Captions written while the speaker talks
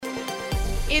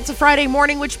It's a Friday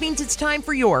morning, which means it's time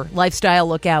for your Lifestyle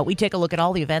Lookout. We take a look at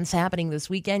all the events happening this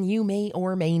weekend you may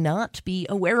or may not be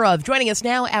aware of. Joining us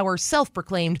now, our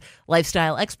self-proclaimed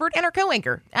lifestyle expert and our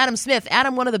co-anchor, Adam Smith.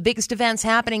 Adam, one of the biggest events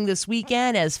happening this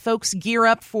weekend as folks gear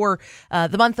up for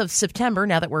the month of September,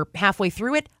 now that we're halfway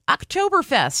through it,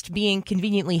 Oktoberfest being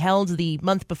conveniently held the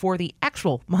month before the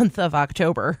actual month of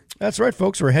October. That's right,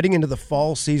 folks. We're heading into the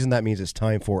fall season. That means it's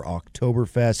time for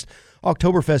Oktoberfest.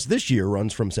 Oktoberfest this year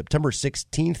runs from September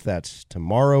 16th, that's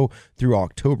tomorrow, through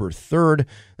October 3rd.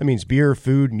 That means beer,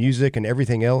 food, music, and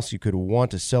everything else you could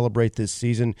want to celebrate this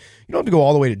season. You don't have to go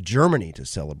all the way to Germany to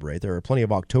celebrate. There are plenty of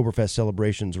Oktoberfest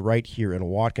celebrations right here in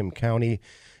Whatcom County.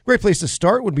 Great place to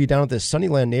start would be down at the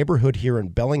Sunnyland neighborhood here in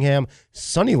Bellingham.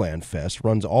 Sunnyland Fest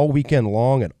runs all weekend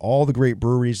long at all the great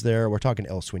breweries there. We're talking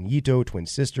El Sueñito, Twin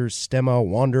Sisters, Stemma,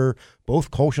 Wander,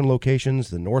 both Colshan locations,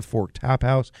 the North Fork Tap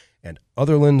House, and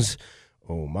Otherlands.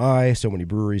 Oh my, so many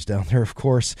breweries down there, of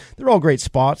course. They're all great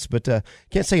spots, but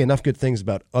can't say enough good things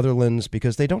about Otherlands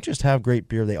because they don't just have great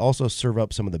beer, they also serve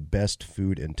up some of the best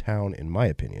food in town, in my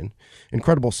opinion.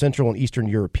 Incredible Central and Eastern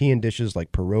European dishes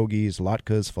like pierogies,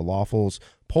 latkes, falafels,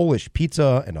 Polish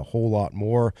pizza, and a whole lot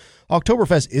more.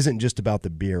 Oktoberfest isn't just about the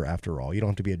beer, after all. You don't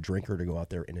have to be a drinker to go out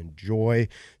there and enjoy.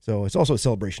 So it's also a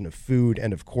celebration of food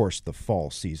and, of course, the fall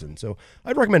season. So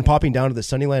I'd recommend popping down to the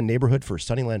Sunnyland neighborhood for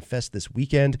Sunnyland Fest this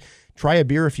weekend. Try a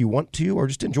beer if you want to, or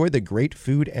just enjoy the great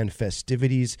food and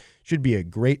festivities. Should be a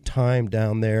great time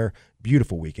down there.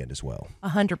 Beautiful weekend as well.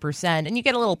 100%. And you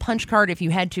get a little punch card if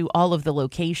you head to all of the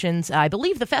locations. I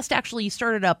believe the fest actually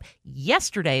started up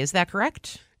yesterday. Is that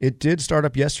correct? It did start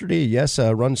up yesterday, yes,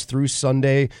 runs through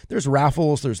Sunday. There's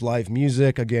raffles, there's live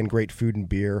music, again, great food and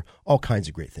beer, all kinds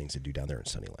of great things to do down there in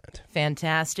Sunnyland.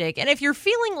 Fantastic. And if you're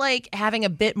feeling like having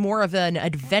a bit more of an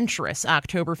adventurous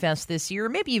Oktoberfest this year,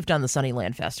 maybe you've done the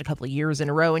Sunnyland Fest a couple of years in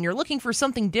a row and you're looking for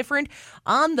something different,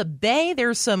 on the bay,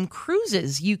 there's some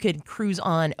cruises you could cruise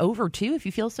on over to if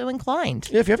you feel so inclined.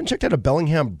 Yeah, if you haven't checked out a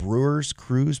Bellingham Brewers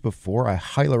cruise before, I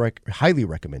highly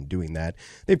recommend doing that.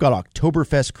 They've got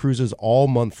Oktoberfest cruises all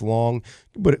month long.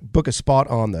 Book a spot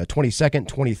on the 22nd,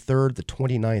 23rd, the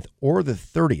 29th, or the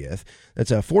 30th. That's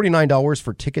 $49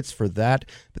 for tickets for that,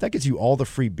 but that gets you all the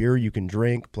free beer you can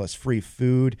drink, plus free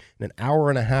food, and an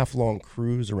hour-and-a-half long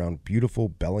cruise around beautiful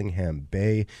Bellingham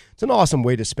Bay. It's an awesome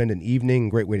way to spend an evening,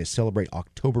 great way to celebrate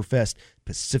Oktoberfest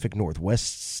Pacific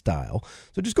Northwest style.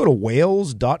 So just go to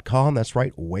wales.com, that's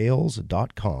right,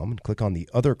 wales.com, and click on the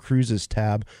Other Cruises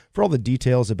tab for all the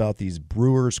details about these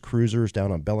Brewers cruisers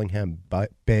down on Bellingham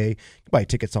Bay. You can buy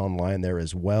tickets online there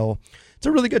as well. It's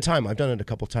a really good time. I've done it a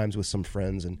couple times with some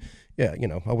friends, and yeah,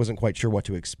 I wasn't quite sure what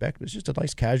to expect. It's just a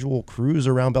nice casual cruise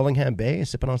around Bellingham Bay,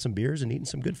 sipping on some beers and eating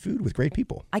some good food with great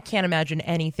people. I can't imagine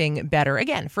anything better.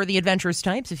 Again, for the adventurous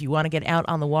types, if you want to get out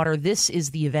on the water, this is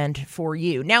the event for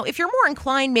you. Now, if you're more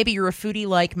inclined, maybe you're a foodie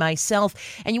like myself,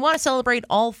 and you want to celebrate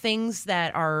all things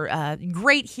that are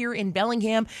great here in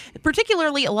Bellingham,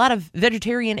 particularly a lot of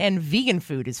vegetarian and vegan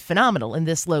food is phenomenal in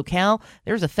this locale.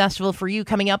 There's a festival for you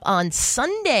coming up on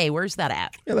Sunday. Where's that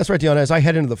at? Yeah, that's right, Dianna. As I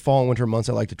head into the fall and winter months,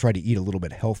 I like to try to eat a little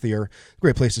bit healthier.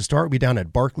 Great place to start. We'll be down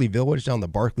at Barclay Village, down the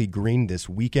Barclay Green this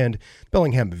weekend.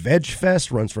 Bellingham Veg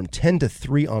Fest runs from 10 to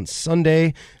 3 on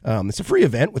Sunday. It's a free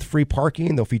event with free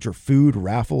parking. They'll feature food,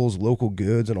 raffles, local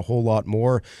goods, and a whole lot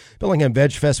more. Bellingham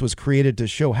Veg Fest was created to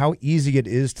show how easy it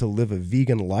is to live a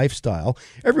vegan lifestyle.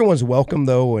 Everyone's welcome,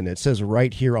 though, and it says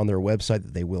right here on their website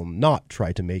that they will not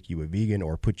try to make you a vegan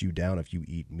or put you down if you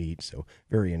eat meat. So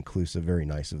very inclusive, very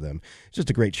nice of them. It's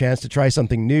just a great chance to try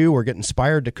something new or get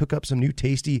inspired to cook up some new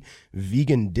tasty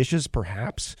vegan dishes,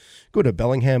 perhaps. Go to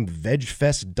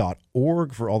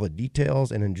BellinghamVegFest.org for all the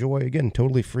details and enjoy. Again,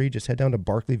 totally free. Just head down to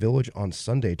Barclay Village on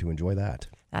Sunday to enjoy that.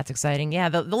 That's exciting. Yeah,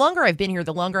 the longer I've been here,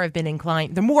 the more I've been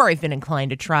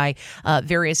inclined to try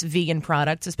various vegan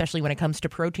products, especially when it comes to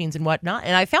proteins and whatnot.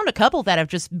 And I found a couple that have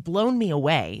just blown me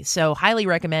away. So highly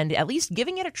recommend at least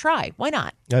giving it a try. Why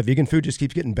not? Vegan food just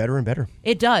keeps getting better and better.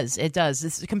 It does. It does.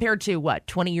 This, compared to,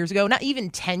 20 years ago? Not even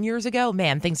 10 years ago.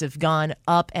 Man, things have gone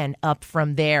up and up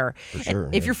from there. For sure.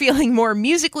 If you're feeling more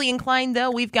musically inclined,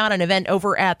 though, we've got an event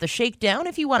over at the Shakedown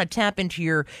if you want to tap into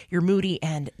your moody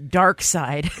and dark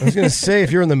side. I was going to say, if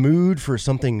you're in the mood for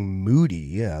something moody,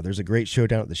 yeah, there's a great show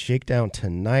down at the Shakedown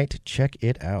tonight. Check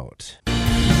it out.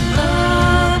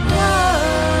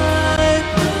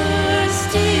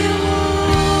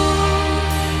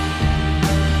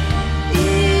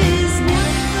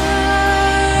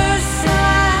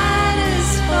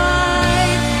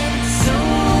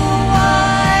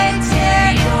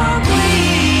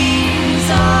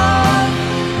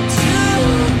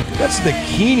 That's the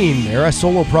Keening there, a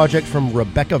solo project from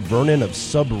Rebecca Vernon of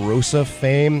Sub Rosa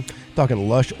fame. Thought Talking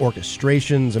lush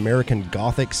orchestrations, American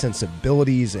Gothic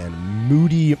sensibilities, and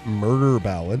moody murder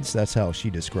ballads. That's how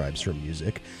she describes her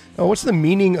music. Oh, what's the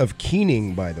meaning of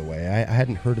keening, by the way? I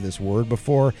hadn't heard of this word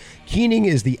before. Keening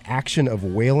is the action of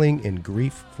wailing in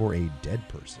grief for a dead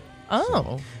person. Oh.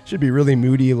 So, should be really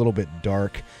moody, a little bit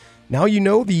dark. Now you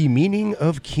know the meaning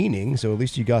of keening, so at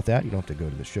least you got that. You don't have to go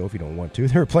to the show if you don't want to.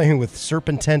 They're playing with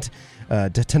Serpentent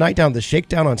tonight down at the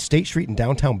Shakedown on State Street in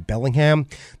downtown Bellingham.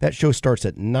 That show starts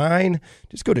at 9.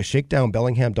 Just go to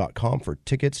shakedownbellingham.com for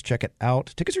tickets. Check it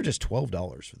out. Tickets are just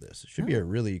 $12 for this. It should be a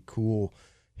really cool,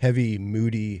 heavy,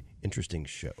 moody, interesting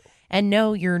show. And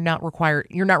no, you're not required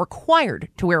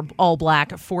to wear all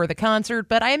black for the concert,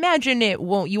 but I imagine you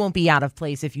won't be out of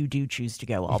place if you do choose to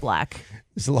go all black.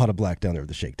 There's a lot of black down there at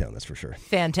the Shakedown, that's for sure.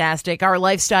 Fantastic. Our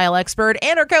lifestyle expert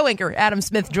and our co-anchor, Adam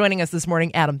Smith, joining us this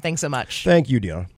morning. Adam, thanks so much. Thank you, Dianna.